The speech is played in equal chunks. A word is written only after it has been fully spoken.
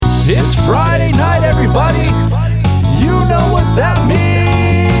It's Friday night, everybody. You know what that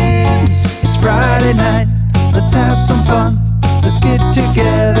means. It's Friday night. Let's have some fun. Let's get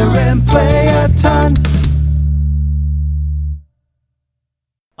together and play a ton.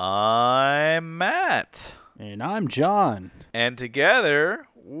 I'm Matt. And I'm John. And together,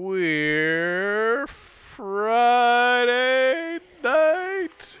 we're Friday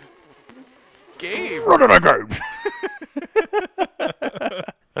Night Games.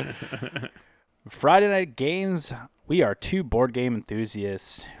 Friday Night Games, we are two board game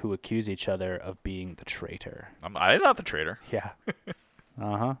enthusiasts who accuse each other of being the traitor. I'm not the traitor. Yeah.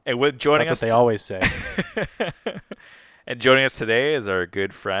 Uh-huh. And with joining That's us, what they always say. and joining us today is our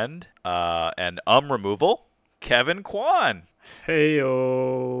good friend and removal, Kevin Kwan.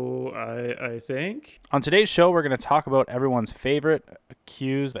 Heyo, I think. On today's show, we're going to talk about everyone's favorite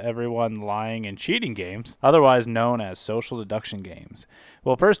accused everyone lying and cheating games, otherwise known as social deduction games.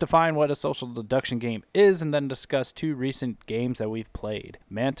 We'll first define what a social deduction game is and then discuss two recent games that we've played.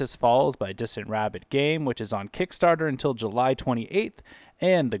 Mantis Falls by Distant Rabbit Game, which is on Kickstarter until July 28th,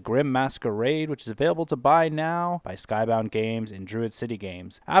 and the Grimm Masquerade, which is available to buy now by Skybound Games and Druid City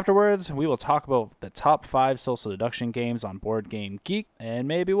Games. Afterwards, we will talk about the top 5 social deduction games on Board Game Geek, and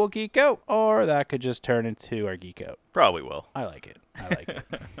maybe we'll geek out, or that could just turn into our geek out. Probably will. I like it.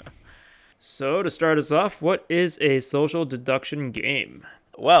 So, to start us off, what is a social deduction game?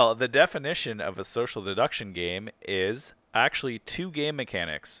 Well, the definition of a social deduction game is actually two game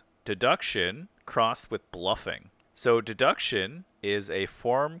mechanics. Deduction crossed with bluffing. So deduction is a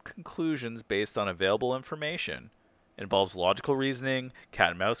form conclusions based on available information. It involves logical reasoning,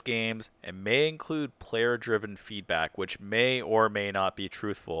 cat and mouse games, and may include player-driven feedback, which may or may not be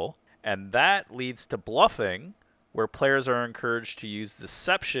truthful. And that leads to bluffing, where players are encouraged to use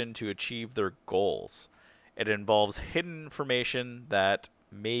deception to achieve their goals. It involves hidden information that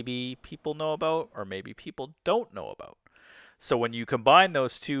maybe people know about or maybe people don't know about. So when you combine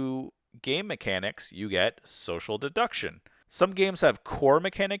those two game mechanics, you get social deduction. Some games have core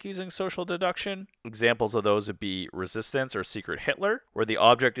mechanic using social deduction. Examples of those would be Resistance or Secret Hitler, where the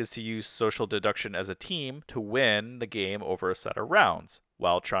object is to use social deduction as a team to win the game over a set of rounds,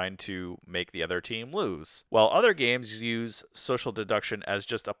 while trying to make the other team lose. While other games use social deduction as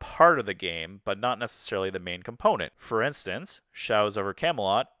just a part of the game, but not necessarily the main component. For instance, Shadows over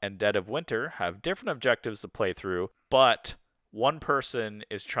Camelot and Dead of Winter have different objectives to play through, but one person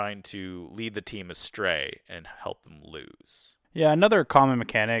is trying to lead the team astray and help them lose. Yeah, another common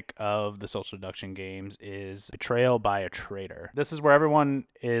mechanic of the social deduction games is betrayal by a traitor. This is where everyone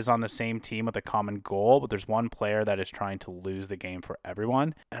is on the same team with a common goal, but there's one player that is trying to lose the game for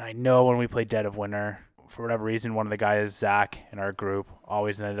everyone. And I know when we play Dead of Winter, for whatever reason, one of the guys, Zach, in our group,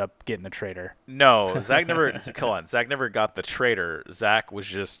 always ended up getting the traitor. No, Zach never. Zach never got the traitor. Zach was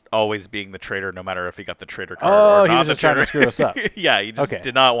just always being the traitor, no matter if he got the traitor card or not. He was just trying to screw us up. Yeah, he just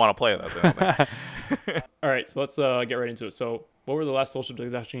did not want to play with us. All right, so let's get right into it. So, what were the last social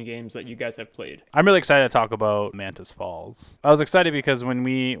deduction games that you guys have played? I'm really excited to talk about Mantis Falls. I was excited because when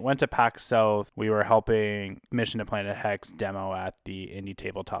we went to PAX South, we were helping Mission to Planet Hex demo at the Indie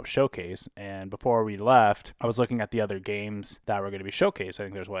Tabletop Showcase. And before we left, I was looking at the other games that were going to be showcased. I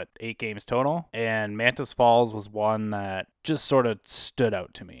think there's, 8 games total? And Mantis Falls was one that just sort of stood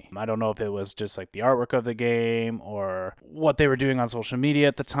out to me. I don't know if it was just like the artwork of the game or what they were doing on social media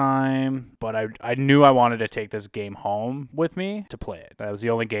at the time, but I knew I wanted to take this game home with me to play it. That was the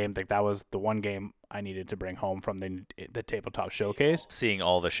only game, that was the one game I needed to bring home from the tabletop showcase. Seeing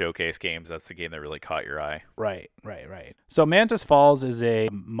all the showcase games, that's the game that really caught your eye. Right. So Mantis Falls is a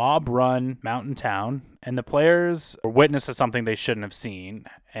mob-run mountain town, and the players are witness to something they shouldn't have seen,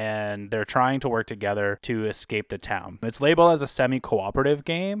 and they're trying to work together to escape the town. It's labeled as a semi-cooperative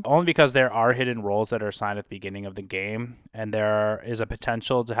game, only because there are hidden roles that are assigned at the beginning of the game, and there is a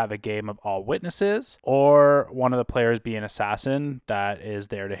potential to have a game of all witnesses, or one of the players be an assassin that is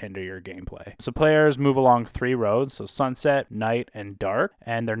there to hinder your gameplay. So players move along 3 roads, so sunset, night, and dark,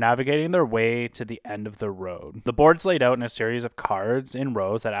 and they're navigating their way to the end of the road. The board's laid out in a series of cards in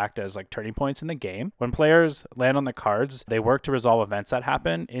rows that act as turning points in the game. When players land on the cards, they work to resolve events that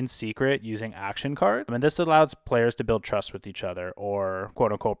happen in secret using action cards. And this allows players to build trust with each other, or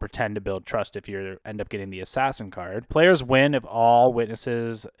quote unquote pretend to build trust if you end up getting the assassin card. Players win if all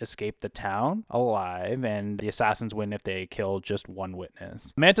witnesses escape the town alive, and the assassins win if they kill just one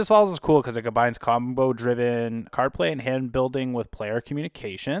witness. Mantis Falls is cool because it combines combo-driven card play and hand building with player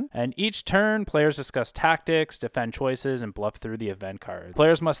communication. And each turn, players discuss tactics, defend choices, and bluff through the event cards.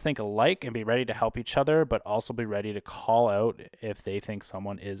 Players must think alike and be ready to help each other, but also be ready to call out if they think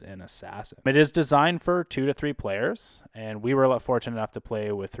someone is an assassin. It is designed for 2 to 3 players, and we were fortunate enough to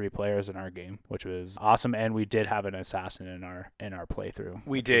play with 3 players in our game, which was awesome. And we did have an assassin in our playthrough.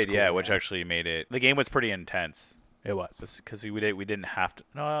 We did, cool, yeah, which actually made it. The game was pretty intense. It was because we didn't have to.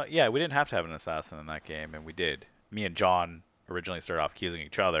 No, yeah, we didn't have to have an assassin in that game, and we did. Me and John originally started off accusing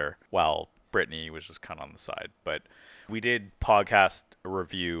each other, while Brittany was just kind of on the side. But we did podcast a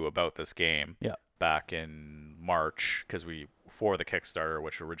review about this game. Back in March, because for the Kickstarter,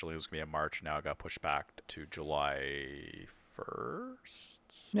 which originally was going to be in March, now it got pushed back to July 1st.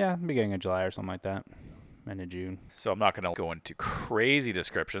 Yeah, beginning of July or something like that. End of June. So I'm not going to go into crazy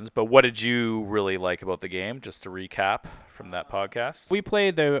descriptions, but what did you really like about the game, just to recap from that podcast? We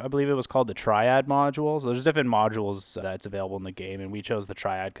played I believe it was called the Triad module. So there's different modules that's available in the game, and we chose the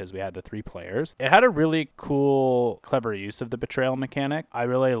Triad because we had the 3 players. It had a really cool, clever use of the betrayal mechanic. I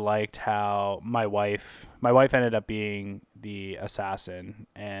really liked how my wife ended up being the assassin,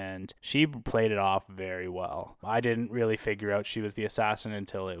 and she played it off very well. I didn't really figure out she was the assassin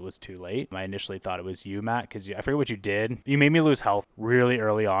until it was too late. I initially thought it was you, Matt, because I forget what you did. You made me lose health really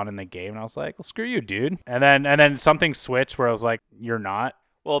early on in the game, and I was like, well, screw you, dude. And then something switched where I was like, you're not.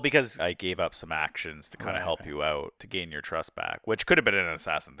 Well, because I gave up some actions to kind of help you out to gain your trust back, which could have been an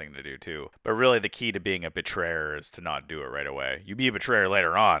assassin thing to do too. But really the key to being a betrayer is to not do it right away. You be a betrayer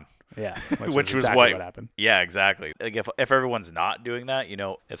later on. Yeah, which was exactly what happened. Yeah, exactly. Like if everyone's not doing that,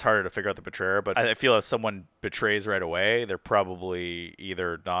 it's harder to figure out the betrayer. But I feel if someone betrays right away, they're probably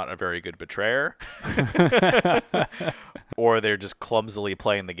either not a very good betrayer, or they're just clumsily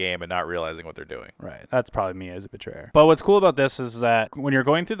playing the game and not realizing what they're doing. Right. That's probably me as a betrayer. But what's cool about this is that when you're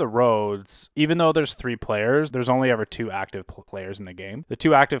going through the roads, even though there's 3 players, there's only ever 2 active players in the game. The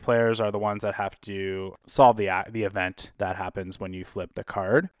 2 active players are the ones that have to solve the event that happens when you flip the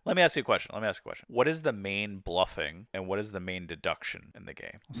card. Let me ask you a question. What is the main bluffing and what is the main deduction in the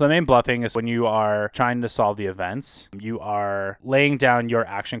game? So the main bluffing is when you are trying to solve the events, you are laying down your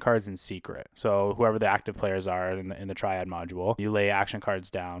action cards in secret. So whoever the active players are in the Triad module, you lay action cards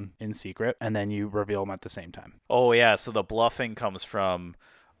down in secret, and then you reveal them at the same time. Oh, yeah. So the bluffing comes from,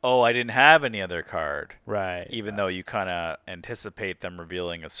 I didn't have any other card. Right. Even though you kind of anticipate them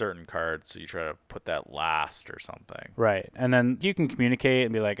revealing a certain card, so you try to put that last or something. Right. And then you can communicate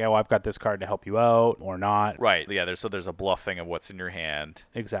and be like, I've got this card to help you out or not. Right. Yeah, there's a bluffing of what's in your hand.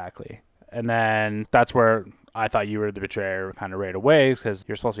 Exactly. And then that's where I thought you were the betrayer kind of right away, because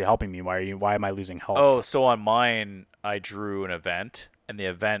you're supposed to be helping me. Why am I losing health? Oh, so on mine, I drew an event. And the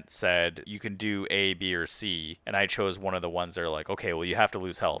event said you can do A, B, or C, and I chose one of the ones that are like, okay, well, you have to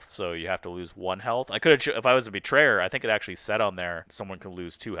lose health, so you have to lose 1 health. I could have, if I was a betrayer, I think it actually said on there someone can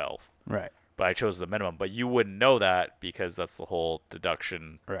lose 2 health. Right. But I chose the minimum. But you wouldn't know that because that's the whole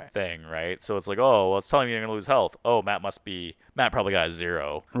deduction thing, right? So it's like, well, it's telling me you're going to lose health. Oh, Matt probably got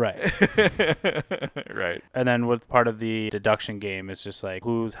 0. Right. Right. And then with part of the deduction game, it's just like,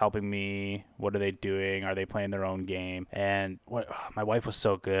 who's helping me? What are they doing? Are they playing their own game? And my wife was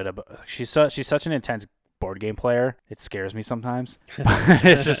so good. She's such an intense board game player. It scares me sometimes.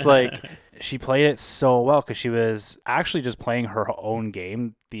 It's just like, she played it so well because she was actually just playing her own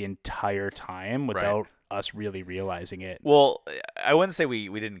game the entire time without us really realizing it. Well, I wouldn't say we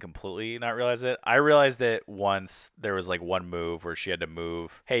didn't completely not realize it. I realized it once. There was like one move where she had to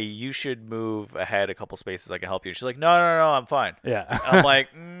move. Hey, you should move ahead a couple spaces. I can help you. She's like, no, I'm fine. Yeah. I'm like,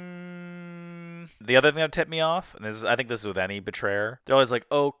 The other thing that tipped me off, and I think this is with any betrayer, they're always like,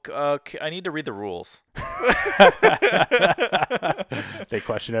 I need to read the rules. They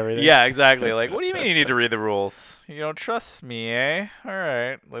question everything. Yeah, exactly. Like, what do you mean you need to read the rules? You don't trust me, eh? All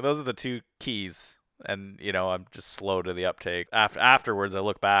right. Like, those are the 2 keys. And, I'm just slow to the uptake. Afterwards, I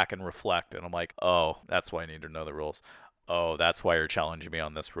look back and reflect, and I'm like, oh, that's why I need to know the rules. Oh, that's why you're challenging me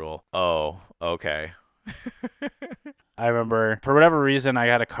on this rule. Oh, okay. I remember, for whatever reason, I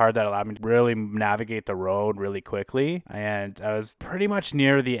had a card that allowed me to really navigate the road really quickly. And I was pretty much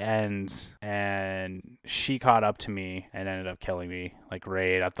near the end, and she caught up to me and ended up killing me, like,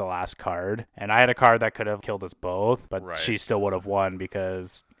 right at the last card. And I had a card that could have killed us both, but she still would have won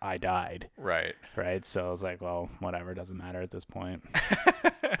because I died. Right. So I was like, well, whatever, doesn't matter at this point.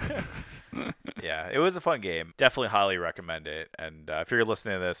 Yeah, it was a fun game. Definitely highly recommend it. And if you're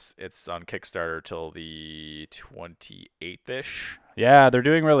listening to this, it's on Kickstarter till the 28th-ish. Yeah, they're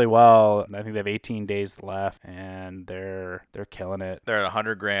doing really well. I think they have 18 days left, and they're killing it. They're at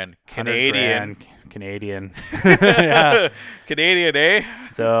 100 grand 100 Canadian. grand Canadian. Yeah. Canadian, eh?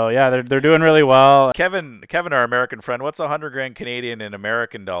 So yeah, they're doing really well. Kevin, our American friend, what's 100 grand Canadian in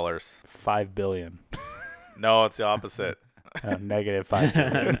American dollars? 5 billion. No, it's the opposite. Negative 5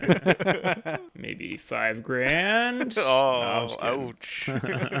 billion. Maybe 5 grand. No, Oh, I'm just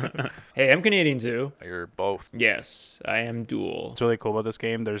kidding. ouch. Hey, I'm Canadian too. You're both. Yes, I am dual. What's really cool about this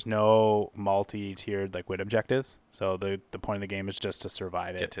game, there's no multi-tiered like win objectives. So the point of the game is just to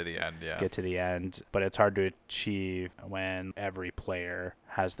survive it. Get to the end, yeah. Get to the end, but it's hard to achieve when every player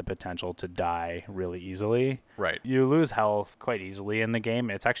has the potential to die really easily. Right. You lose health quite easily in the game.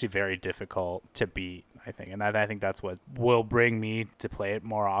 It's actually very difficult to beat, I think. And I think that's what will bring me to play it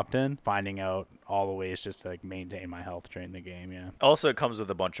more often, finding out all the ways just to like maintain my health during the game, yeah. Also, it comes with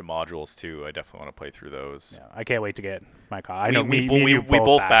a bunch of modules, too. I definitely want to play through those. Yeah, I can't wait to get my copy. I know we you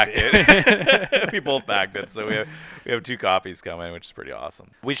both backed it. it. We both backed it, so we have 2 copies coming, which is pretty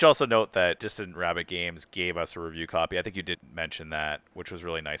awesome. We should also note that Distant Rabbit Games gave us a review copy. I think you did mention that, which was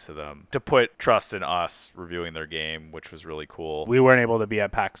really nice of them to put trust in us reviewing their game, which was really cool. We weren't able to be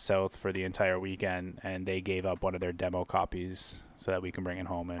at PAX South for the entire weekend, and they gave up one of their demo copies so that we can bring it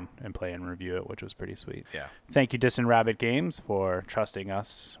home and play and review it, which was pretty sweet. Yeah. Thank you, Distant Rabbit Games, for trusting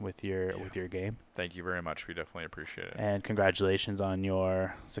us with your game. Thank you very much. We definitely appreciate it. And congratulations on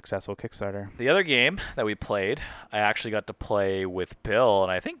your successful Kickstarter. The other game that we played, I actually got to play with Bill,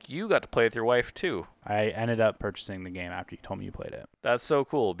 and I think you got to play with your wife too. I ended up purchasing the game after you told me you played it. That's so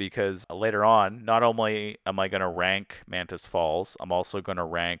cool because later on, not only am I going to rank Mantis Falls, I'm also going to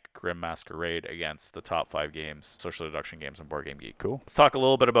rank Grimm Masquerade against the top 5 games, Social Deduction games, and Board Game Geek. Cool. Let's talk a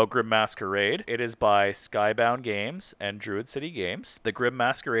little bit about Grimm Masquerade. It is by Skybound Games and Druid City Games. The Grimm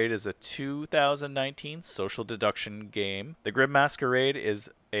Masquerade is a 2019 social deduction game. The Grimm Masquerade is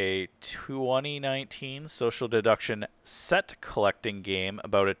a 2019 social deduction set collecting game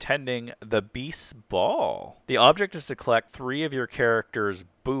about attending the Beast's Ball. The object is to collect 3 of your character's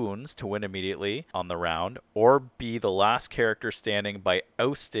boons to win immediately on the round, or be the last character standing by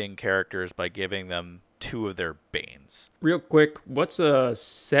ousting characters by giving them 2 of their banes. Real quick, what's a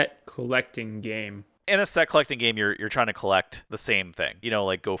set collecting game? In a set collecting game, you're trying to collect the same thing. You know,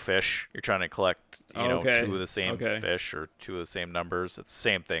 like Go Fish. You're trying to collect, Okay. 2 of the same Okay. fish or 2 of the same numbers. It's the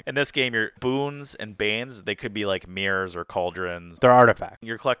same thing. In this game, your boons and banes, they could be like mirrors or cauldrons. They're artifacts.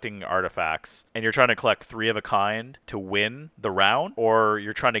 You're collecting artifacts, and you're trying to collect 3 of a kind to win the round, or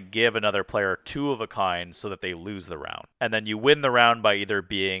you're trying to give another player 2 of a kind so that they lose the round. And then you win the round by either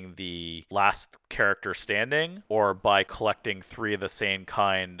being the last character standing or by collecting 3 of the same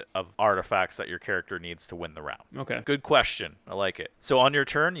kind of artifacts that your character needs to win the round. Okay. Good question. I like it. So on your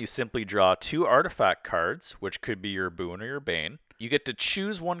turn, you simply draw 2 artifact cards, which could be your boon or your bane. You get to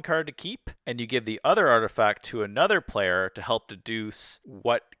choose 1 card to keep, and you give the other artifact to another player to help deduce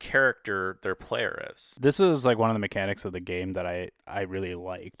what character their player is. This is like one of the mechanics of the game that I really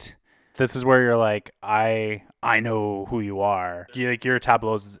liked. This is where you're like, I know who you are. Your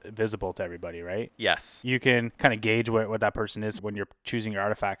tableau is visible to everybody, right? Yes. You can kind of gauge what that person is when you're choosing your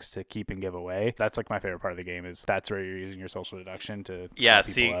artifacts to keep and give away. That's like my favorite part of the game is that's where you're using your social deduction to help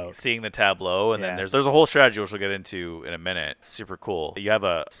people out. Seeing the tableau, and then Yeah. there's a whole strategy which we'll get into in a minute. It's super cool. You have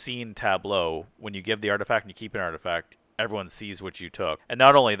a scene tableau. When you give the artifact and you keep an artifact, everyone sees what you took. And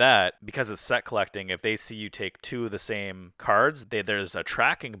not only that, because it's set collecting, if they see you take 2 of the same cards, there's a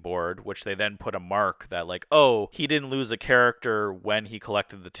tracking board, which they then put a mark that like, oh, he didn't lose a character when he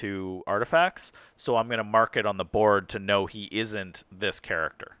collected the 2 artifacts, so I'm going to mark it on the board to know he isn't this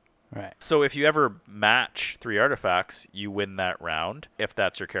character. Right. So if you ever match 3 artifacts, you win that round, if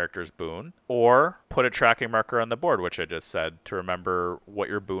that's your character's boon. Or put a tracking marker on the board, which I just said, to remember what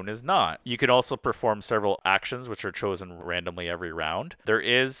your boon is not. You can also perform several actions, which are chosen randomly every round. There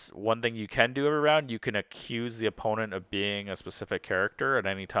is one thing you can do every round. You can accuse the opponent of being a specific character at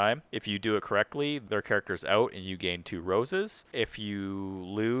any time. If you do it correctly, their character's out and you gain 2 roses. If you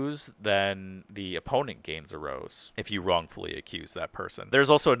lose, then the opponent gains a rose if you wrongfully accuse that person. There's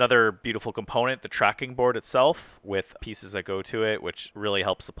also another Another beautiful component, the tracking board itself with pieces that go to it, which really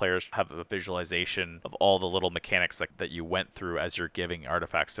helps the players have a visualization of all the little mechanics that you went through as you're giving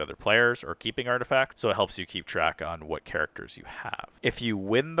artifacts to other players or keeping artifacts. So it helps you keep track on what characters you have. If you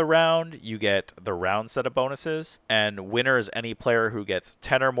win the round, you get the round set of bonuses, and winner is any player who gets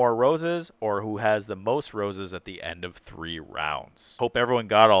 10 or more roses or who has the most roses at the end of 3 rounds. Hope everyone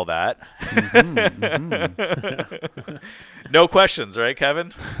got all that. No questions, right,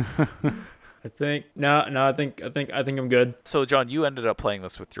 Kevin? I think I think I'm good. So, John, you ended up playing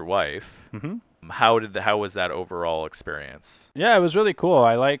this with your wife. Mm-hmm. How was that overall experience? Yeah, it was really cool.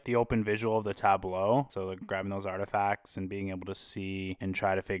 I like the open visual of the tableau. So like grabbing those artifacts and being able to see and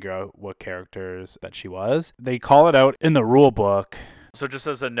try to figure out what characters that she was. They call it out in the rule book. So just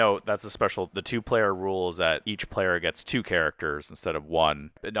as a note, that's a special, the 2-player rule is that each player gets 2 characters instead of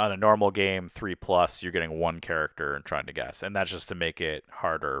 1. On a normal game, 3+, you're getting 1 character and trying to guess. And that's just to make it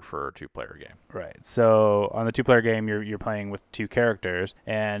harder for a 2-player game. Right. So on the 2-player game, you're playing with 2 characters,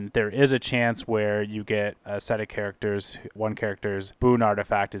 and there is a chance where you get a set of characters. One character's boon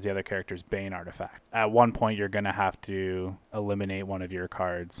artifact is the other character's bane artifact. At one point, you're going to have to eliminate one of your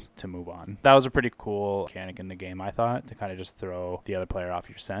cards to move on. That was a pretty cool mechanic in the game, I thought, to kind of just throw the other player off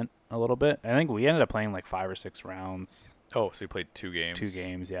your scent a little bit. I think we ended up playing like 5 or 6 rounds. Oh, so you played 2 games? 2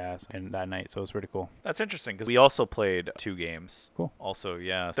 games, yeah, and that night, so it was pretty cool. That's interesting, because we also played 2 games. Cool. Also,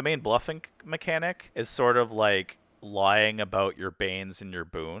 yeah. The main bluffing mechanic is sort of like lying about your banes and your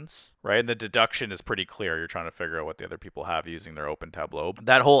boons, right? And the deduction is pretty clear. You're trying to figure out what the other people have using their open tableau.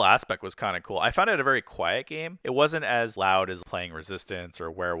 That whole aspect was kind of cool. I found it a very quiet game. It wasn't as loud as playing Resistance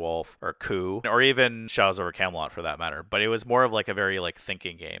or Werewolf or Coup or even Shadows over Camelot for that matter, but it was more of like a very like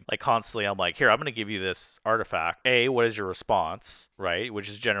thinking game. Like constantly I'm like, here, I'm going to give you this artifact. A, what is your response, right? Which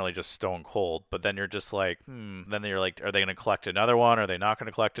is generally just stone cold, but then you're just like, then you're like, are they going to collect another one? Are they not going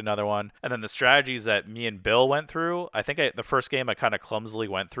to collect another one? And then the strategies that me and Bill went through, I think the first game I kind of clumsily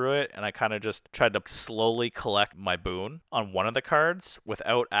went through it, and I kind of just tried to slowly collect my boon on one of the cards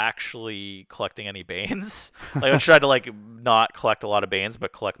without actually collecting any banes. Like I tried to like not collect a lot of banes,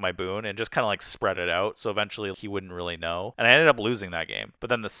 but collect my boon and just kind of like spread it out. So eventually he wouldn't really know. And I ended up losing that game. But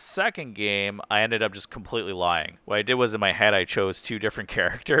then the second game, I ended up just completely lying. What I did was in my head, I chose 2 different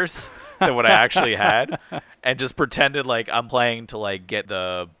characters than what I actually had and just pretended like I'm playing to like get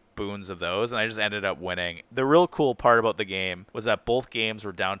the boons of those, and I just ended up winning. The real cool part about the game was that both games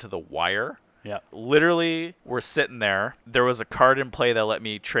were down to the wire. Yeah. Literally, we're sitting there. There was a card in play that let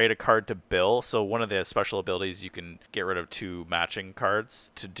me trade a card to Bill. So one of the special abilities, you can get rid of 2 matching cards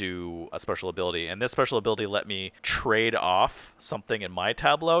to do a special ability. And this special ability let me trade off something in my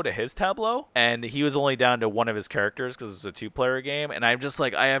tableau to his tableau. And he was only down to one of his characters because it's a 2-player game. And I'm just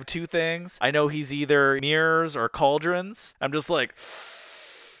like, I have 2 things. I know he's either mirrors or cauldrons. I'm just like,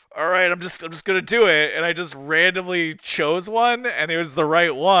 all right, I'm just gonna do it, and I just randomly chose one, and it was the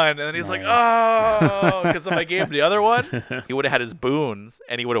right one, and then he's like, oh, because if I gave him the other one, he would have had his boons,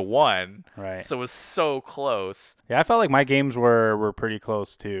 and he would have won. Right. So it was so close. Yeah, I felt like my games were pretty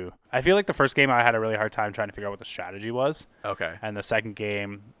close too. I feel like the first game I had a really hard time trying to figure out what the strategy was. Okay. And the second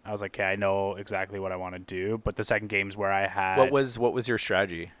game, I was like, okay, I know exactly what I want to do. But the second game's where I had What was your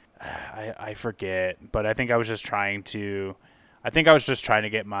strategy? I forget, but I think I was just trying to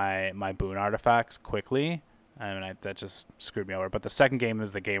get my boon artifacts quickly, and that just screwed me over. But the second game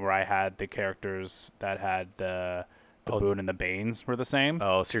is the game where I had the characters that had the boon and the banes were the same.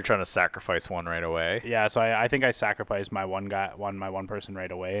 Oh, so you're trying to sacrifice one right away? Yeah, so I think I sacrificed my one person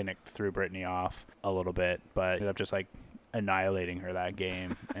right away, and it threw Brittany off a little bit, but I ended up just like annihilating her that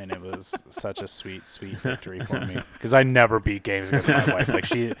game, and it was such a sweet victory for me because I never beat games against my wife.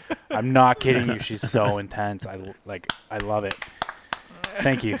 Like I'm not kidding you, she's so intense. I love it.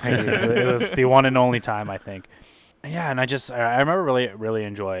 Thank you. It was the one and only time, I think. Yeah, and I remember really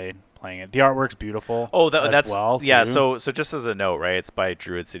enjoyed playing it. The artwork's beautiful. Oh, that's well, yeah. too. So just as a note, right? It's by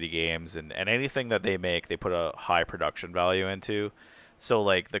Druid City Games, and anything that they make, they put a high production value into. So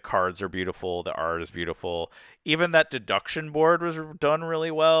like the cards are beautiful, the art is beautiful. Even that deduction board was done really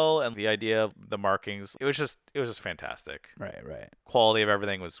well, and the idea of the markings, it was just fantastic. Right. Quality of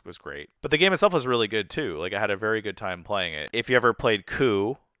everything was great. But the game itself was really good too. Like I had a very good time playing it. If you ever played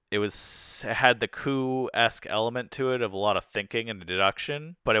Coup, it had the Coup-esque element to it of a lot of thinking and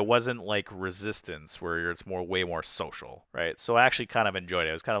deduction, but it wasn't like Resistance where it's way more social, right? So I actually kind of enjoyed it.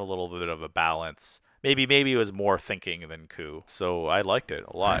 It was kind of a little bit of a balance. Maybe it was more thinking than Coup. So I liked it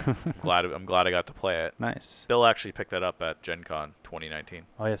a lot. I'm glad I got to play it. Nice. Bill actually picked that up at Gen Con 2019.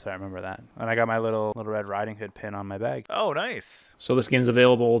 Oh yes, I remember that. And I got my little Red Riding Hood pin on my bag. Oh, nice. So this game's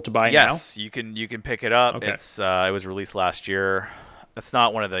available to buy now? Yes, you can pick it up. Okay. It was released last year. It's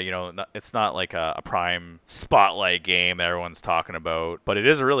not one of the, it's not like a prime spotlight game that everyone's talking about, but it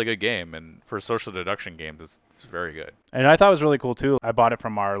is a really good game. And for social deduction games, it's very good. And I thought it was really cool too. I bought it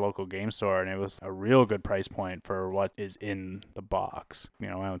from our local game store, and it was a real good price point for what is in the box. I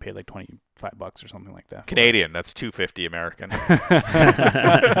only paid like $25 or something like that. Canadian, that's $2.50 American.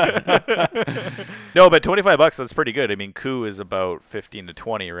 No, but $25, that's pretty good. I mean, coup is about 15 to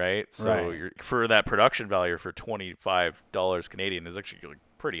 20, right? So Right. For that production value for $25 Canadian is actually like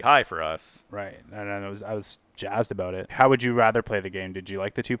pretty high for us. Right. And I was jazzed about it. How would you rather play the game? Did you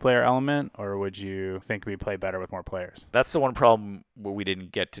like the 2-player element, or would you think we play better with more players? That's the one problem what we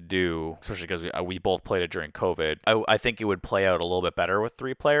didn't get to do, especially because we both played it during COVID. I think it would play out a little bit better with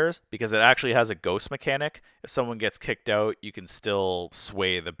 3 players because it actually has a ghost mechanic. If someone gets kicked out, you can still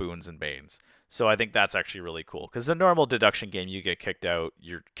sway the boons and banes. So I think that's actually really cool because the normal deduction game, you get kicked out,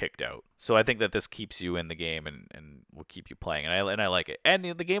 you're kicked out. So I think that this keeps you in the game and will keep you playing, and I like it.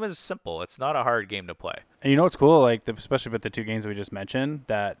 And the game is simple; it's not a hard game to play. And what's cool, like especially with the 2 games we just mentioned,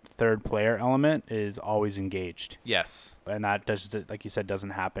 that 3rd player element is always engaged. Yes. And that does, like you said,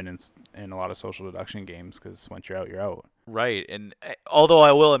 doesn't happen in a lot of social deduction games because once you're out, you're out. Right. And although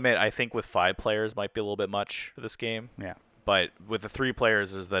I will admit, I think with 5 players might be a little bit much for this game. Yeah. But with the 3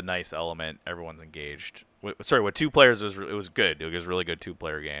 players, there's the nice element. Everyone's engaged. With 2 players, it was good. It was a really good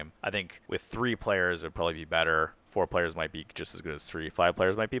 2-player game. I think with 3 players, it would probably be better. 4 players might be just as good as 3. 5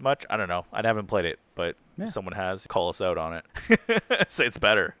 players might be much. I don't know. I haven't played it, but if someone has, call us out on it. Say it's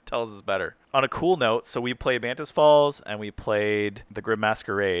better. Tell us it's better. On a cool note, so we played Mantis Falls and we played the Grimm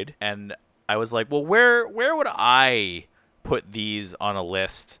Masquerade, and I was like, well, where would I put these on a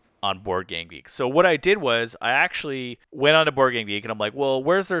list on Board Game Geek? So what I did was I actually went on to Board Game Geek and I'm like, well,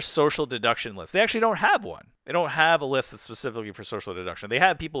 where's their social deduction list? They actually don't have one. They don't have a list that's specifically for social deduction. They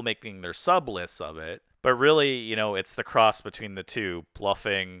have people making their sub lists of it, but really, it's the cross between the 2,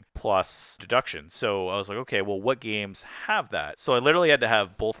 bluffing plus deduction. So I was like, okay, well, what games have that? So I literally had to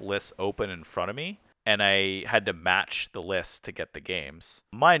have both lists open in front of me, and I had to match the list to get the games.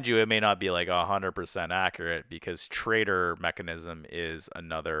 Mind you, it may not be like 100% accurate because traitor mechanism is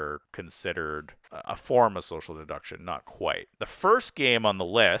another considered a form of social deduction, not quite. The first game on the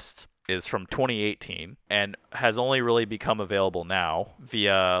list is from 2018 and has only really become available now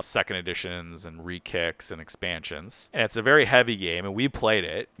via second editions and re-kicks and expansions. And it's a very heavy game, and we played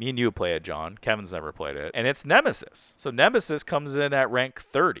it. Me and you play it, John. Kevin's never played it. And it's Nemesis. So Nemesis comes in at rank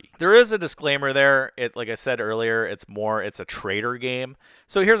 30. There is a disclaimer there. Like I said earlier, it's a traitor game.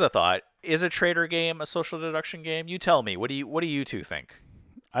 So here's a thought. Is a traitor game a social deduction game? You tell me. What do you 2 think?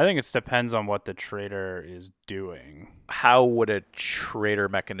 I think it depends on what the trader is doing. How would a traitor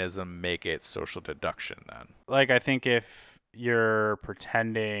mechanism make it social deduction then? Like, I think if you're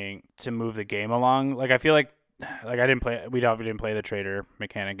pretending to move the game along, like I feel like I didn't play. We didn't play the trader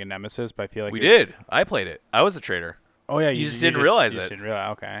mechanic in Nemesis, but I feel like we did. I played it. I was a traitor. Oh yeah, you just didn't realize it. Didn't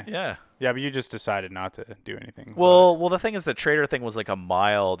realize. Okay. Yeah. Yeah, but you just decided not to do anything. Well, the thing is, the traitor thing was like a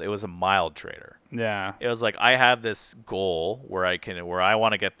mild traitor. Yeah. It was like, I have this goal where I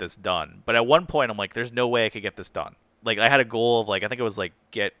want to get this done. But at one point, I'm like, there's no way I could get this done. Like, I had a goal of like, I think it was like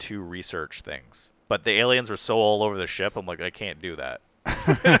get 2 research things. But the aliens were so all over the ship, I'm like, I can't do that.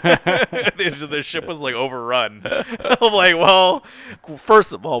 The ship was like overrun. I'm like, well,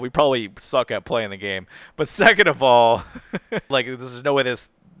 first of all, we probably suck at playing the game, but second of all, like, there's no way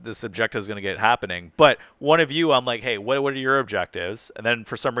this objective is going to get happening. But one of you, I'm like, hey, what are your objectives? And then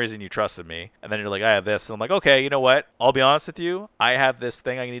for some reason you trusted me, and then you're like, I have this, and I'm like, okay, you know what, I'll be honest with you, I have this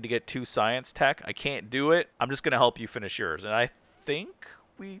thing I need to get 2 science tech. I can't do it. I'm just going to help you finish yours. And I think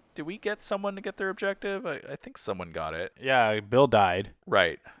did we get someone to get their objective? I think someone got it. Yeah, Bill died.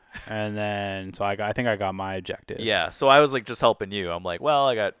 Right. And then, so I think I got my objective. Yeah, so I was like just helping you. I'm like, well,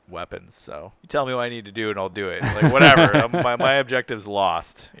 I got weapons, so you tell me what I need to do and I'll do it. Like, whatever. My objective's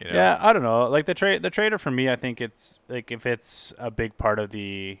lost. Yeah, I don't know. Like the trader for me, I think it's like if it's a big part of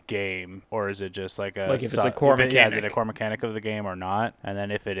the game, or is it just like if it's a core mechanic? Yeah, is it a core mechanic of the game or not? And then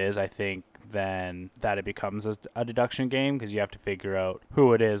if it is, I think then that it becomes a deduction game because you have to figure out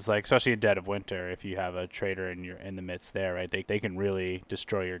who it is. Like especially in Dead of Winter, if you have a traitor and you're in the midst there, right? They can really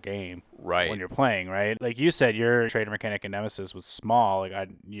destroy your game right when you're playing, right? Like you said, your traitor mechanic in Nemesis was small. Like I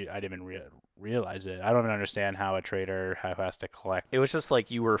didn't even realize it. I don't even understand how a traitor has to collect. It was just like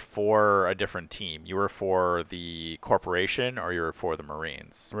you were for a different team. You were for the corporation or you were for the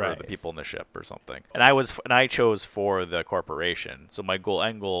Marines, right? Or the people in the ship or something. And I chose for the corporation. So my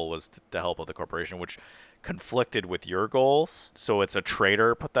end goal was to help with the corporation, which conflicted with your goals. So it's a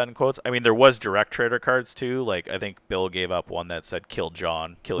traitor, put that in quotes. I mean, there was direct traitor cards too. Like, I think Bill gave up one that said kill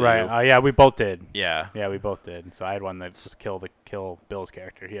John, kill you. Right. Yeah, we both did. Yeah. Yeah, we both did. So I had one that was kill Bill's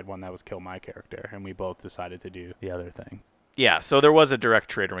character. He had one that was kill my character, and we both decided to do the other thing. Yeah, so there was a direct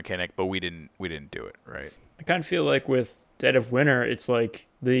traitor mechanic, but we didn't do it, right? I kind of feel like with Dead of Winter, it's like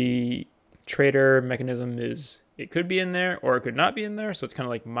the traitor mechanism it could be in there or it could not be in there. So it's kind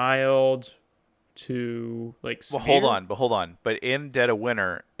of like mild to like severe. Well, hold on. But in Dead of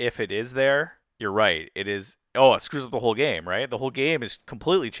Winter, if it is there, you're right. It is. Oh, it screws up the whole game, right? The whole game is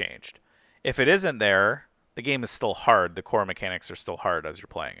completely changed. If it isn't there, the game is still hard. The core mechanics are still hard as you're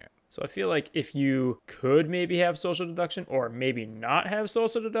playing it. So I feel like if you could maybe have social deduction or maybe not have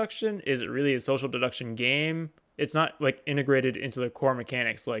social deduction, is it really a social deduction game? It's not like integrated into the core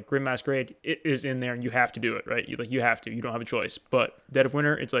mechanics. Like Grimm Masquerade, it is in there and you have to do it, right? You have to. You don't have a choice. But Dead of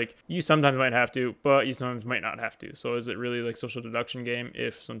Winter, it's like you sometimes might have to, but you sometimes might not have to. So is it really like social deduction game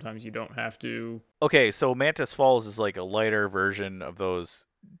if sometimes you don't have to? Okay, so Mantis Falls is like a lighter version of those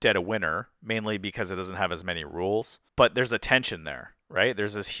Dead of Winter, mainly because it doesn't have as many rules. But there's a tension there, right?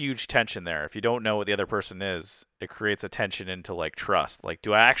 There's this huge tension there. If you don't know what the other person is, it creates a tension into like trust. Like,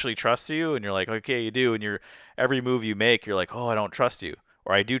 do I actually trust you? And you're like, okay, you do. And every move you make, you're like, oh, I don't trust you,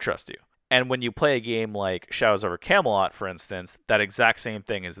 or I do trust you. And when you play a game like Shadows over Camelot, for instance, that exact same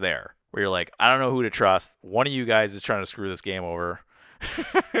thing is there, where you're like, I don't know who to trust. One of you guys is trying to screw this game over.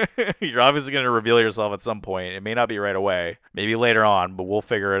 You're obviously going to reveal yourself at some point. It may not be right away, maybe later on, but we'll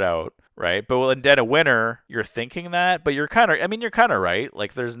figure it out, right? But in Dead of Winter, you're thinking that, but you're kind of right.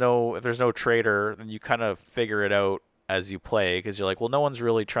 Like, if there's no traitor, then you kind of figure it out as you play, because you're like, well, no one's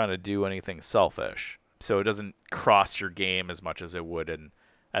really trying to do anything selfish, so it doesn't cross your game as much as it would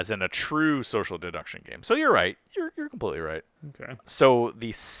as in a true social deduction game. So you're right. You're completely right. Okay. So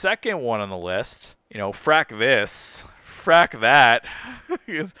the second one on the list, frack this. Frack that.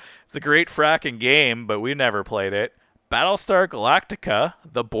 It's a great fracking game, but we never played it. Battlestar Galactica,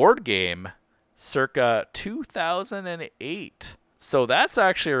 the board game, circa 2008. So that's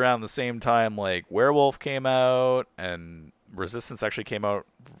actually around the same time like Werewolf came out and Resistance actually came out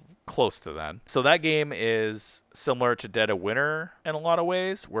close to then. So that game is similar to Dead of Winter in a lot of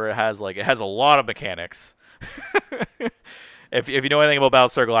ways, where it has a lot of mechanics. If you know anything about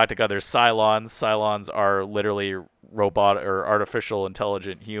Battlestar Galactica, there's Cylons. Cylons are literally robot or artificial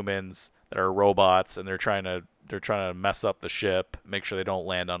intelligent humans that are robots, and they're trying to mess up the ship, make sure they don't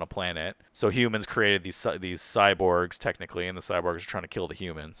land on a planet. So humans created these cyborgs technically, and the cyborgs are trying to kill the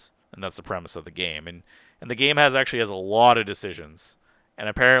humans, and that's the premise of the game. And the game has a lot of decisions, and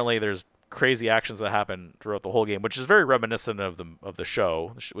apparently there's crazy actions that happen throughout the whole game, which is very reminiscent of the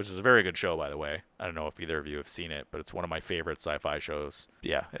show, which is a very good show, by the way. I don't know if either of you have seen it, but it's one of my favorite sci-fi shows.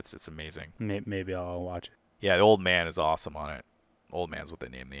 Yeah, it's amazing. Maybe I'll watch it. Yeah, the Old Man is awesome on it. Old Man's what they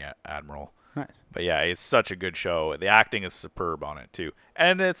named the Admiral. Nice. But yeah, it's such a good show. The acting is superb on it too,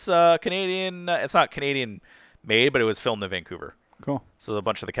 and it's Canadian. It's not Canadian made, but it was filmed in Vancouver. Cool. So a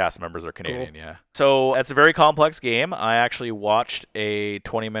bunch of the cast members are Canadian, Cool. yeah. So it's a very complex game. I actually watched a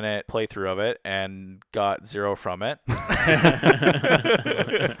 20-minute playthrough of it and got 0 from it.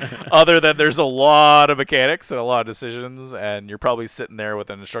 Other than there's a lot of mechanics and a lot of decisions, and you're probably sitting there with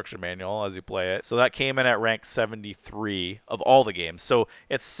an instruction manual as you play it. So that came in at rank 73 of all the games. So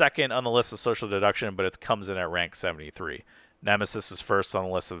it's second on the list of social deduction, but it comes in at rank 73. Nemesis was first on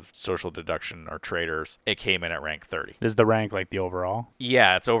the list of social deduction or traitors. It came in at rank 30. Is the rank like the overall?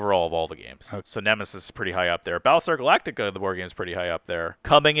 Yeah, it's overall of all the games. Okay. So Nemesis is pretty high up there. Battlestar Galactica, the board game, is pretty high up there.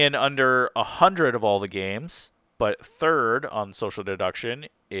 Coming in under 100 of all the games, but third on social deduction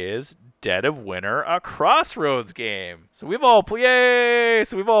is Dead of Winter, a Crossroads game. So we've all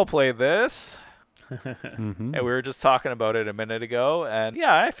played this. Mm-hmm. And we were just talking about it a minute ago, and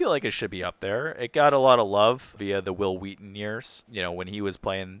yeah, I feel like it should be up there. It got a lot of love via the Will Wheaton years. When he was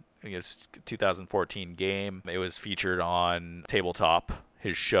playing his 2014 game, it was featured on Tabletop,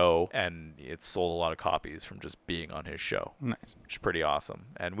 his show, and it sold a lot of copies from just being on his show. Nice. Which is pretty awesome.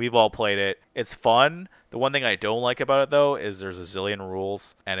 And we've all played it. It's fun. The one thing I don't like about it, though, is there's a zillion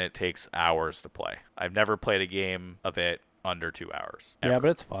rules, and it takes hours to play. I've never played a game of it under 2 hours. Yeah, but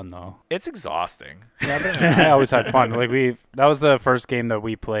it's fun though. It's exhausting. Yeah, but I always had fun. That was the first game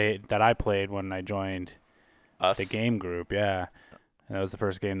that I played when I joined Us. the game group. Yeah, And that was the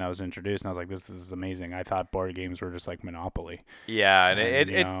first game that was introduced, and I was like, this is amazing. I thought board games were just like Monopoly. Yeah, and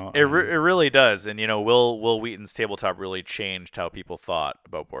it really does. And Will Wheaton's tabletop really changed how people thought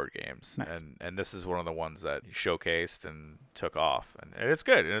about board games. Nice. And this is one of the ones that he showcased and took off. And it's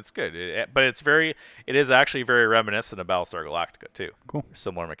good. But it is actually very reminiscent of Battlestar Galactica too. Cool.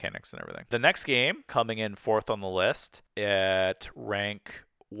 Similar mechanics and everything. The next game coming in fourth on the list at rank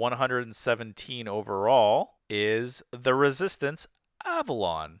 117 overall is The Resistance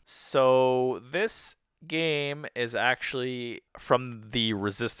Avalon. So this game is actually from the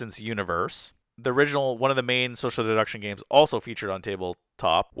Resistance universe. The original, one of the main social deduction games also featured on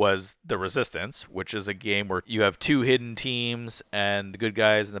tabletop was The Resistance, which is a game where you have two hidden teams and the good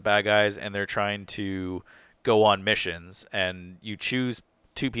guys and the bad guys, and they're trying to go on missions, and you choose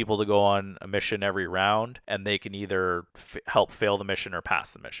two people to go on a mission every round, and they can either help fail the mission or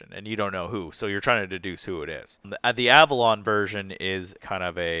pass the mission, and you don't know who, so you're trying to deduce who it is. The Avalon version is kind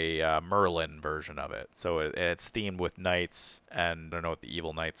of a Merlin version of it, so it's themed with knights, and I don't know what the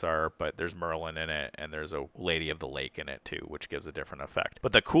evil knights are, but there's Merlin in it, and there's a Lady of the Lake in it too, which gives a different effect.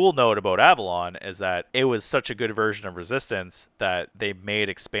 But the cool note about Avalon is that it was such a good version of Resistance that they made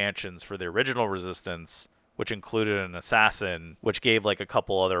expansions for the original Resistance, which included an assassin, which gave like a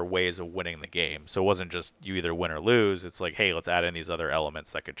couple other ways of winning the game. So it wasn't just you either win or lose. It's like, hey, let's add in these other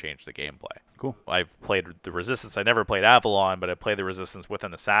elements that could change the gameplay. Cool. I've played the Resistance. I never played Avalon, but I played the Resistance with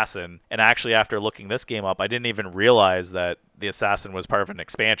an assassin. And actually, after looking this game up, I didn't even realize that the assassin was part of an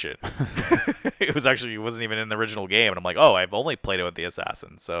expansion. It wasn't even in the original game. And I'm like, oh, I've only played it with the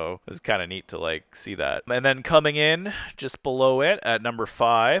assassin. So it's kind of neat to like see that. And then coming in just below it at number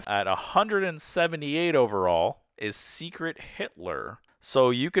 5 at 178 overall is Secret Hitler. So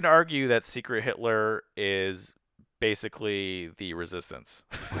you can argue that Secret Hitler is basically the Resistance.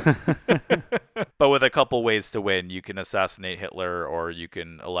 But with a couple ways to win. You can assassinate Hitler or you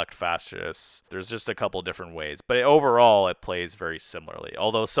can elect fascists. There's just a couple different ways. But overall, it plays very similarly.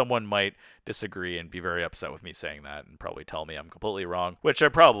 Although someone might disagree and be very upset with me saying that and probably tell me I'm completely wrong, which I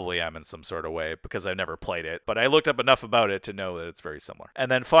probably am in some sort of way because I've never played it. But I looked up enough about it to know that it's very similar. And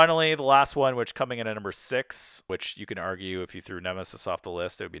then finally, the last one, which coming in at number 6, which you can argue if you threw Nemesis off the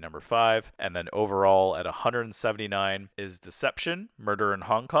list, it would be number 5. And then overall at 179 is Deception, Murder in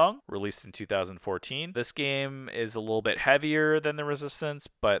Hong Kong, released in 2014. This game is a little bit heavier than the Resistance,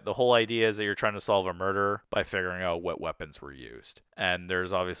 but the whole idea is that you're trying to solve a murder by figuring out what weapons were used. And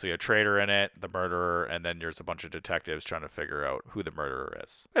there's obviously a traitor in it, the murderer, and then there's a bunch of detectives trying to figure out who the murderer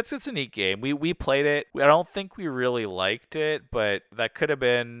is. It's a neat game. We played it. I don't think we really liked it, but that could have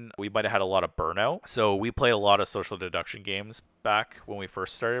been, we might have had a lot of burnout. So we played a lot of social deduction games back when we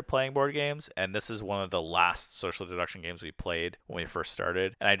first started playing board games, and this is one of the last social deduction games we played when we first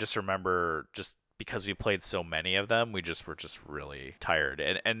started. And I just remember just because we played so many of them, we were just really tired.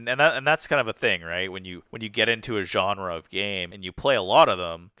 And that's kind of a thing, right? When you get into a genre of game and you play a lot of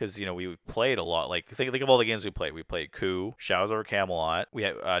them, because we played a lot. Like think of all the games we played. We played Coup, Shadows over Camelot, we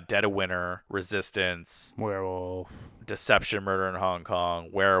had Dead of Winter, Resistance, Werewolf, Deception, Murder in Hong Kong,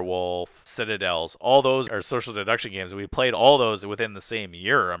 Werewolf, Citadels. All those are social deduction games. We played all those within the same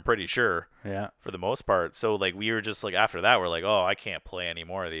year, I'm pretty sure. Yeah. For the most part. So like we were just like, after that we're like, oh, I can't play any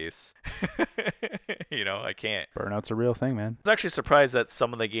more of these. I can't. Burnout's a real thing, man. I was actually surprised that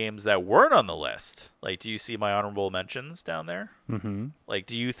some of the games that weren't on the list, like, do you see my honorable mentions down there? Mm-hmm. Like,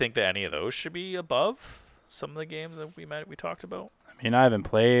 do you think that any of those should be above some of the games that we talked about? I mean, I haven't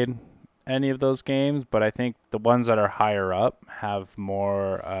played any of those games, but I think the ones that are higher up have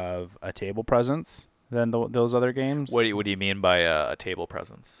more of a table presence than those other games. What do you mean by a table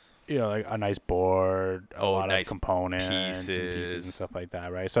presence? Like a nice board, a lot nice of components pieces and stuff like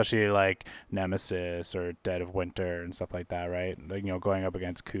that, right? Especially like Nemesis or Dead of Winter and stuff like that, right? Like, going up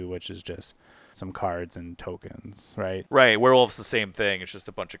against Coup, which is just some cards and tokens, right? Right. Werewolf's the same thing. It's just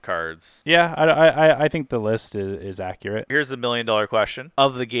a bunch of cards. Yeah, I think the list is accurate. Here's the $1 million question.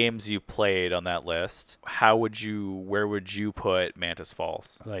 Of the games you played on that list, where would you put Mantis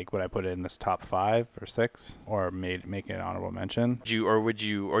Falls? Like, would I put it in this top 5 or 6 or make it an honorable mention? Or do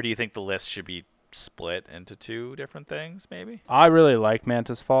you think the list should be split into 2 different things, maybe? I really like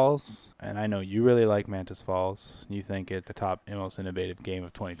Mantis Falls, and I know you really like Mantis Falls. You think it's the top most innovative game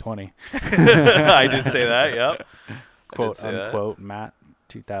of 2020. I did say that, yep. Quote unquote, Matt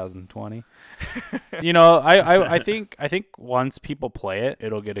 2020. I think once people play it,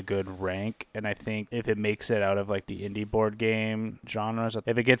 it'll get a good rank, and I think if it makes it out of like the indie board game genres,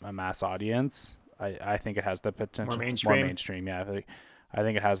 if it gets a mass audience, I think it has the potential. More mainstream, yeah. I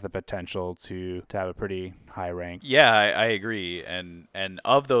think it has the potential to have a pretty high rank. Yeah, I agree. And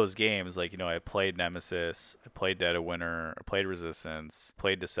of those games, like, I played Nemesis, I played Dead of Winter, I played Resistance,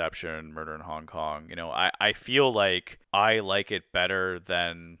 played Deception, Murder in Hong Kong. I feel like I like it better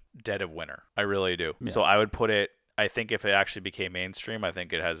than Dead of Winter. I really do. Yeah. So I would put it, I think if it actually became mainstream, I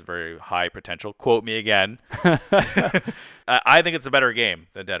think it has very high potential. Quote me again. I think it's a better game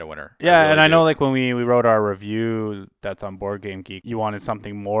than Dead of Winter. Yeah, really and I do. know like when we wrote our review that's on Board Game Geek, you wanted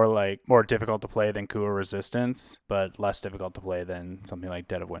something more difficult to play than Coup or Resistance, but less difficult to play than something like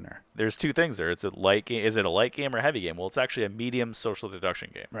Dead of Winter. There's two things there. It's a light game. Is it a light game or a heavy game? Well, it's actually a medium social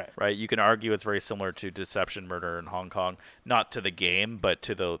deduction game. Right. You can argue it's very similar to Deception, Murder in Hong Kong, not to the game, but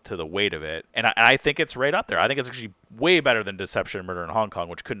to the weight of it. And I think it's right up there. I think it's actually way better than Deception, Murder in Hong Kong,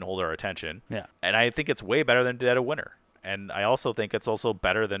 which couldn't hold our attention. Yeah. And I think it's way better than Dead of Winter. And I also think it's also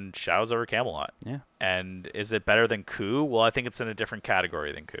better than Shadows over Camelot. Yeah. And is it better than Coup? Well, I think it's in a different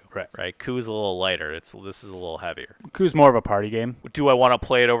category than Coup. Right. Coup is a little lighter. This is a little heavier. Coup's more of a party game. Do I want to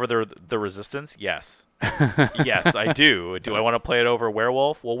play it over the Resistance? Yes. Yes, I do. Do I want to play it over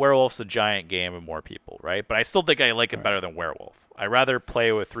Werewolf? Well, Werewolf's a giant game and more people, right? But I still think I like it better than Werewolf. I'd rather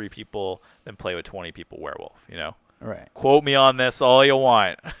play with 3 people than play with 20 people Werewolf, Right. Quote me on this all you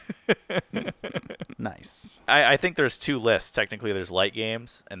want. Nice. I think there's 2 lists. Technically, there's light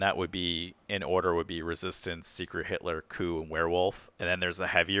games, and that would be, in order, would be Resistance, Secret Hitler, Coup, and Werewolf. And then there's the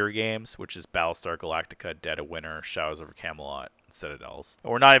heavier games, which is Battlestar Galactica, Dead of Winter, Shadows over Camelot, and Citadels.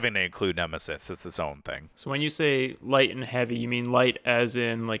 And we're not even going to include Nemesis. It's its own thing. So when you say light and heavy, you mean light as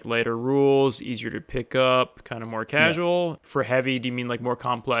in like lighter rules, easier to pick up, kind of more casual? Yeah. For heavy, do you mean like more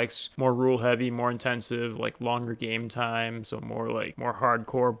complex, more rule heavy, more intensive, like longer game time, so more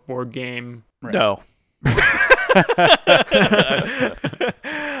hardcore board game? Right. No.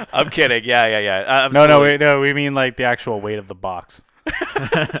 I'm kidding. Yeah. No, we mean like the actual weight of the box.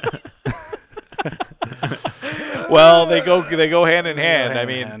 Well, they go hand in hand. I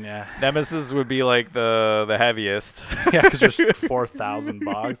mean, yeah. Nemesis would be like the heaviest. Yeah, because there's 4,000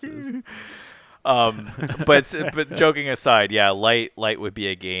 boxes. But joking aside, yeah, light would be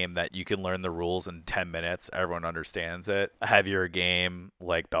a game that you can learn the rules in 10 minutes. Everyone understands it. A heavier game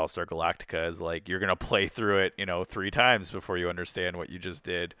like Battlestar Galactica is like you're gonna play through it, 3 times before you understand what you just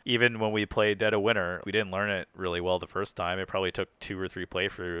did. Even when we played Dead of Winter, we didn't learn it really well the first time. It probably took 2 or 3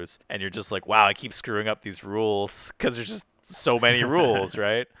 playthroughs, and you're just like, wow, I keep screwing up these rules because there's just so many rules,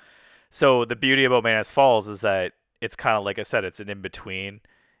 right? So the beauty about Mantis Falls is that it's kind of like I said, it's an in between.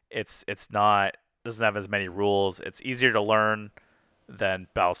 It's not doesn't have as many rules. It's easier to learn than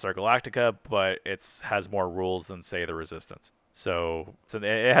Battlestar Galactica, but it has more rules than say the Resistance. So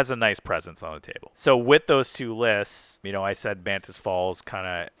it has a nice presence on the table. So with those 2 lists, I said Mantis Falls kind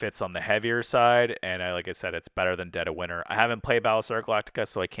of fits on the heavier side, and like I said, it's better than Dead of Winter. I haven't played Battlestar Galactica,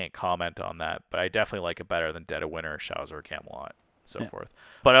 so I can't comment on that, but I definitely like it better than Dead of Winter, Shadows over Camelot, so forth.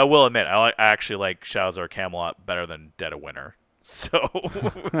 But I will admit, I actually like Shadows over Camelot better than Dead of Winter. So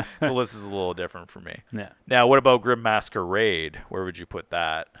the list is a little different for me. Yeah. Now, what about Grimm Masquerade? Where would you put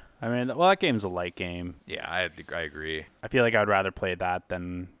that? I mean, well, that game's a light game. Yeah, I agree. I feel like I'd rather play that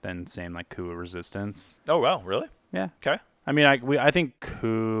than saying like Coup or Resistance. Oh, well, really? Yeah. Okay. I mean, I think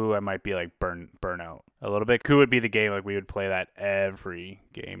Coup, I might be like burnout a little bit. Coup would be the game like we would play that every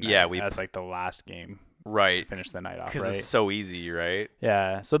game. Yeah, that's like the last game. Right. Finish the night off, because right? it's so easy, right?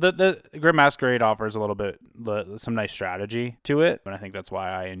 Yeah. So the Grimm Masquerade offers a little bit some nice strategy to it, and I think that's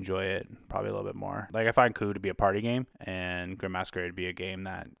why I enjoy it probably a little bit more. Like I find Coup to be a party game, and Grimm Masquerade to be a game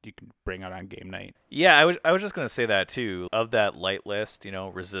that you can bring out on game night. Yeah, I was just gonna say that too. Of that light list,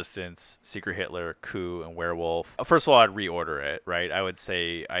 Resistance, Secret Hitler, Coup, and Werewolf. First of all, I'd reorder it, right? I would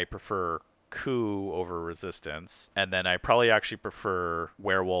say I prefer Coup over Resistance, and then I probably actually prefer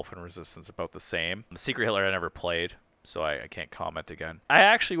Werewolf and Resistance about the same. Secret Hitler I never played, so I can't comment again. I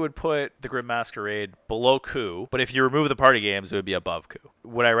actually would put the Grimm Masquerade below Coup, but if you remove the party games, it would be above Coup.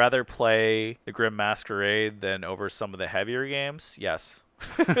 Would I rather play the Grimm Masquerade than over some of the heavier games? Yes.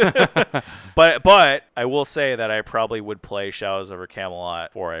 but I will say that I probably would play Shadows over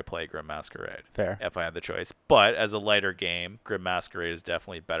Camelot before I play Grimm Masquerade. Fair. If I had the choice. But as a lighter game, Grimm Masquerade is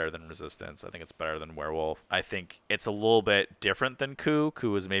definitely better than Resistance. I think it's better than Werewolf. I think it's a little bit different than Coup.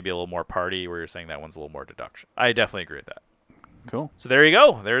 Coup is maybe a little more party, where you're saying that one's a little more deduction. I definitely agree with that. Cool. So there you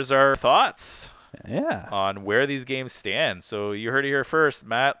go. There's our thoughts. Yeah. On where these games stand. So you heard it here first.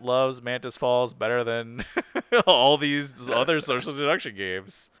 Matt loves Mantis Falls better than all these other social deduction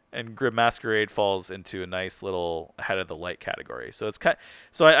games. And Grimm Masquerade falls into a nice little ahead of the light category. So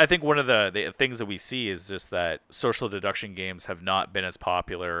I think one of the things that we see is just that social deduction games have not been as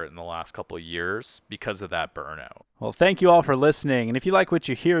popular in the last couple of years because of that burnout. Well, thank you all for listening. And if you like what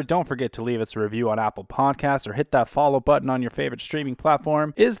you hear, don't forget to leave us a review on Apple Podcasts or hit that follow button on your favorite streaming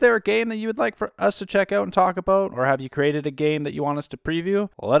platform. Is there a game that you would like for us to check out and talk about? Or have you created a game that you want us to preview?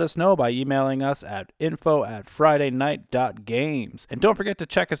 Well, let us know by emailing us at info@fridaynight.games. And don't forget to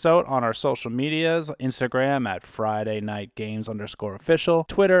check us out on our social medias, Instagram at FridayNightGames_official,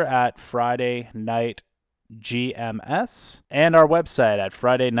 Twitter at FridayNightGMS, and our website at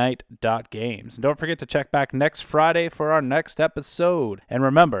FridayNight.games. And don't forget to check back next Friday for our next episode. And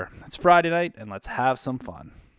remember, it's Friday night and let's have some fun.